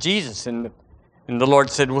sign up with Jesus. And the Lord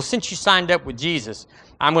said, well, since you signed up with Jesus,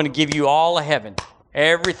 I'm going to give you all of heaven.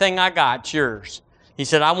 Everything I got's yours. He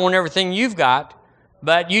said, I want everything you've got,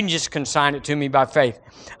 but you can just consign it to me by faith.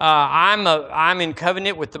 I'm in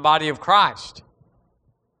covenant with the body of Christ.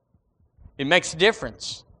 It makes a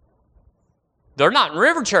difference. They're not in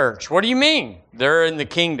River Church. What do you mean? They're in the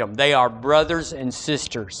kingdom. They are brothers and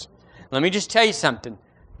sisters. Let me just tell you something.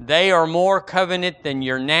 They are more covenant than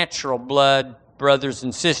your natural blood brothers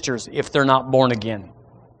and sisters if they're not born again.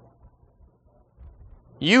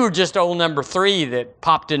 You were just old number 3 that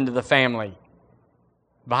popped into the family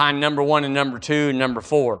behind number 1 and number 2 and number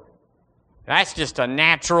 4. That's just a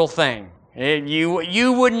natural thing.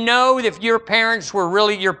 You wouldn't know if your parents were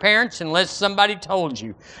really your parents unless somebody told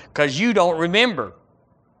you, because you don't remember.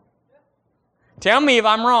 Tell me if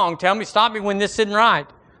I'm wrong. Stop me when this isn't right.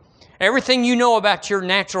 Everything you know about your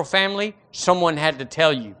natural family, someone had to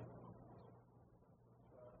tell you.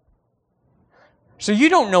 So you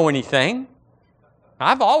don't know anything.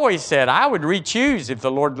 I've always said I would re-choose if the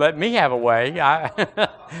Lord let me have a way.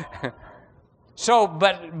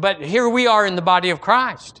 But here we are in the body of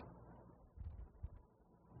Christ.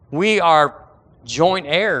 We are joint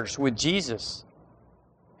heirs with Jesus.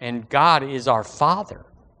 And God is our Father.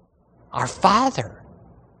 Our Father.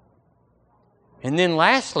 And then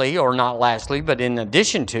lastly, or not lastly, but in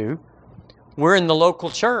addition to, we're in the local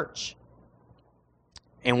church.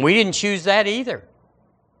 And we didn't choose that either.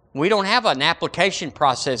 We don't have an application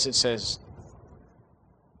process that says,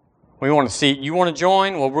 we want to see, you want to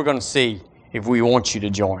join? Well, we're going to see if we want you to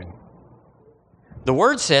join. The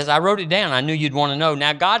Word says, I wrote it down, I knew you'd want to know.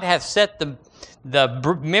 Now God hath set the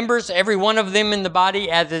members, every one of them in the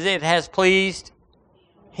body, as it has pleased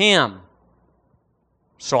Him.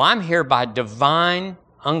 So I'm here by divine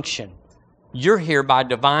unction. You're here by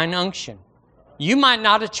divine unction. You might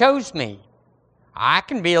not have chose me. I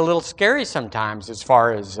can be a little scary sometimes as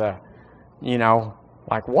far as,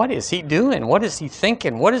 like, what is he doing? What is he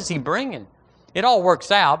thinking? What is he bringing? It all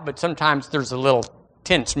works out, but sometimes there's a little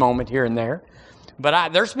tense moment here and there. But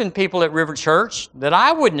there's been people at River Church that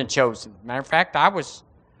I wouldn't have chosen. Matter of fact, I was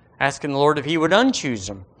asking the Lord if He would unchoose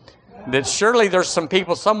them. That surely there's some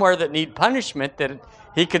people somewhere that need punishment, that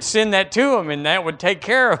He could send that to them and that would take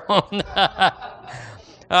care of them.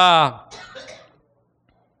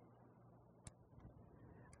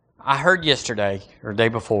 I heard yesterday or day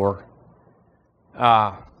before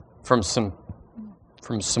from some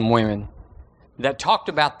women that talked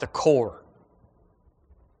about the core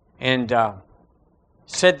and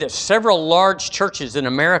said that several large churches in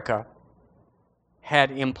America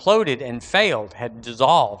had imploded and failed, had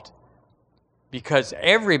dissolved, because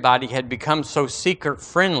everybody had become so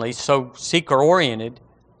seeker-friendly, so seeker-oriented,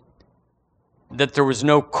 that there was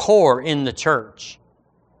no core in the church.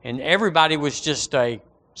 And everybody was just a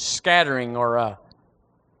scattering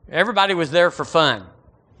everybody was there for fun.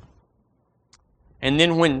 And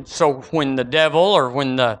then when the devil or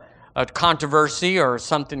when a controversy or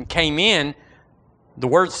something came in, the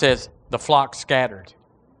Word says the flock scattered.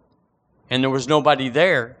 And there was nobody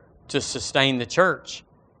there to sustain the church.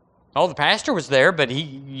 Oh, the pastor was there, but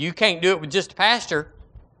you can't do it with just a pastor.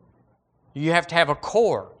 You have to have a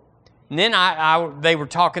core. And then they were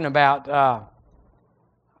talking about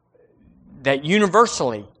that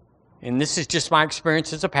universally, and this is just my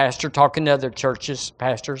experience as a pastor, talking to other churches,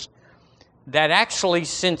 pastors, that actually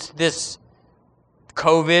since this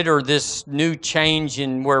COVID or this new change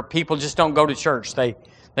in where people just don't go to church, they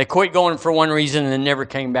quit going for one reason and then never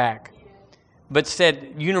came back, but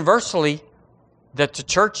said universally that the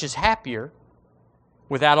church is happier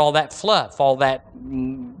without all that fluff, all that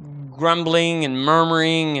grumbling and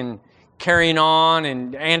murmuring and carrying on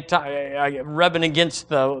and rubbing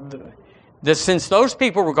against since those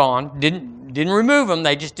people were gone, didn't remove them,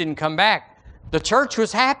 they just didn't come back. The church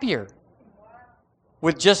was happier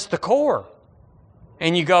with just the core.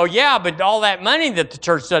 And you go, yeah, but all that money that the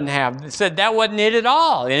church doesn't have, they said that wasn't it at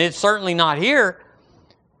all. And it's certainly not here.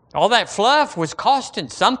 All that fluff was costing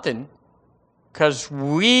something, because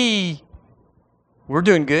we're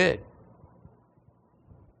doing good.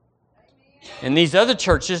 And these other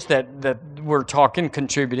churches that were talking,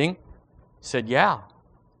 contributing, said, yeah,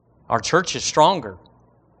 our church is stronger.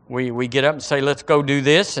 We get up and say, let's go do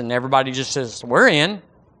this, and everybody just says, we're in.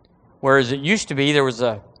 Whereas it used to be, there was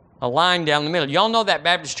a line down the middle. Y'all know that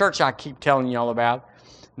Baptist church I keep telling y'all about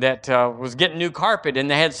that was getting new carpet, and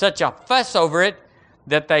they had such a fuss over it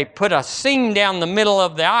that they put a seam down the middle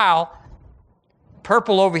of the aisle,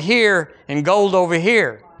 purple over here and gold over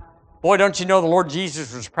here. Boy, don't you know the Lord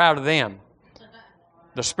Jesus was proud of them.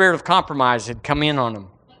 The spirit of compromise had come in on them.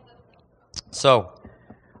 So,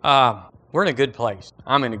 we're in a good place.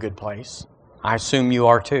 I'm in a good place. I assume you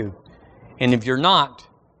are too. And if you're not,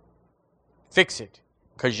 fix it.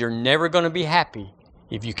 Because you're never going to be happy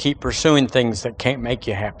if you keep pursuing things that can't make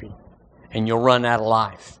you happy. And you'll run out of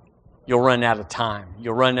life. You'll run out of time.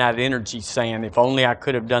 You'll run out of energy saying, if only I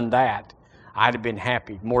could have done that, I'd have been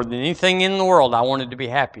happy. More than anything in the world, I wanted to be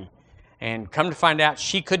happy. And come to find out,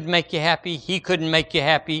 she couldn't make you happy. He couldn't make you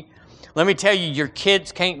happy. Let me tell you, your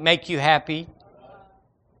kids can't make you happy.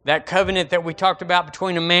 That covenant that we talked about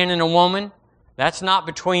between a man and a woman, that's not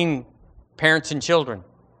between parents and children.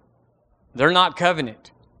 They're not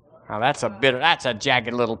covenant. Now that's a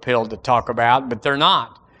jagged little pill to talk about, but they're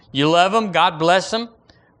not. You love them, God bless them,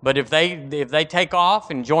 but if they take off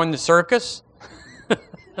and join the circus,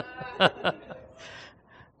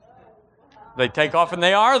 they take off and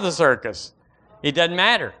they are the circus. It doesn't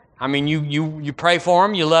matter. I mean, you pray for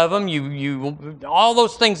them, you love them, you all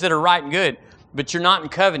those things that are right and good, but you're not in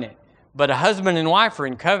covenant. But a husband and wife are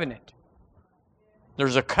in covenant.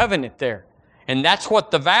 There's a covenant there. And that's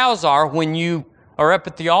what the vows are when you are up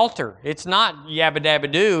at the altar. It's not yabba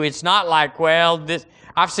dabba doo. It's not like, well, this.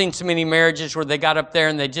 I've seen so many marriages where they got up there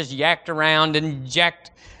and they just yacked around and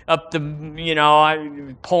jacked up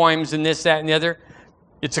the, poems and this, that, and the other.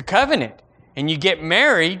 It's a covenant. And you get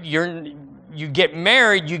married, you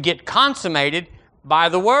get consummated by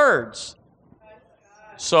the words.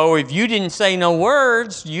 So if you didn't say no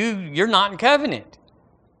words, you're not in covenant.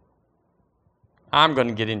 I'm going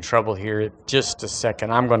to get in trouble here in just a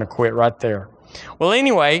second. I'm going to quit right there. Well,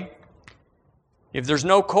 anyway, if there's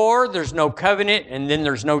no core, there's no covenant, and then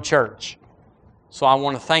there's no church. So I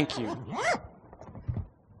want to thank you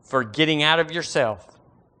for getting out of yourself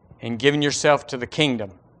and giving yourself to the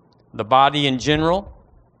kingdom, the body in general.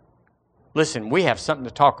 Listen, we have something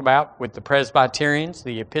to talk about with the Presbyterians,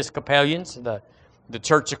 the Episcopalians, the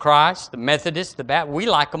Church of Christ, the Methodists, the Baptists. We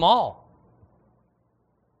like them all.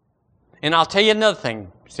 And I'll tell you another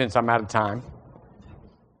thing, since I'm out of time.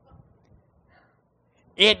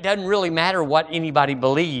 It doesn't really matter what anybody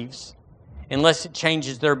believes unless it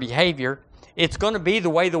changes their behavior. It's going to be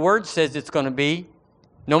the way the Word says it's going to be,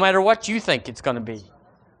 no matter what you think it's going to be.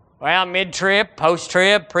 Well, mid-trib,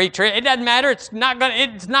 post-trib, pre-trib, it doesn't matter. It's not going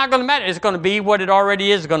to matter. It's going to be what it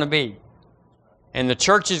already is going to be. And the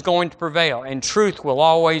church is going to prevail, and truth will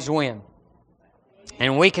always win.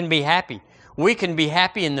 And we can be happy. We can be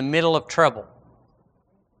happy in the middle of trouble.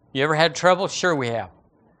 You ever had trouble? Sure we have.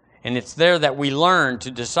 And it's there that we learn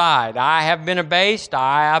to decide, I have been abased,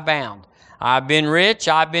 I abound. I've been rich,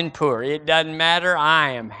 I've been poor. It doesn't matter.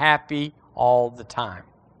 I am happy all the time.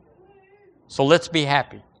 So let's be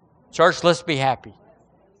happy. Church, let's be happy.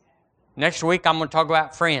 Next week, I'm going to talk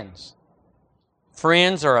about friends.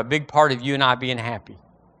 Friends are a big part of you and I being happy.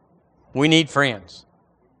 We need friends.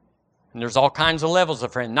 And there's all kinds of levels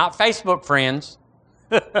of friends. Not Facebook friends.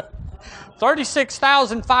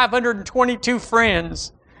 36,522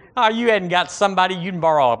 friends. Oh, you hadn't got somebody you can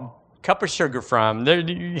borrow a cup of sugar from.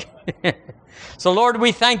 So, Lord,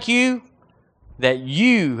 we thank you that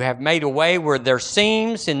you have made a way where there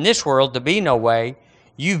seems in this world to be no way.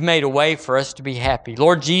 You've made a way for us to be happy.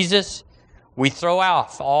 Lord Jesus, we throw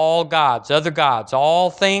off all gods, other gods,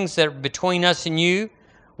 all things that are between us and you.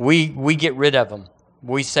 We get rid of them.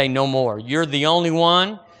 We say no more. You're the only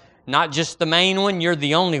one, not just the main one. You're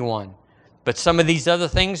the only one. But some of these other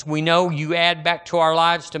things we know you add back to our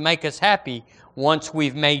lives to make us happy once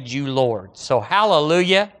we've made you Lord. So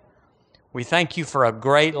hallelujah. We thank you for a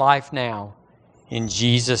great life now. In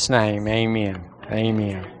Jesus' name, amen.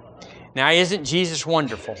 Amen. Now, isn't Jesus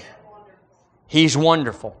wonderful? He's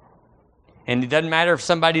wonderful. And it doesn't matter if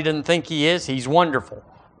somebody doesn't think he is. He's wonderful.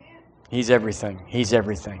 He's everything. He's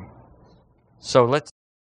everything. So let's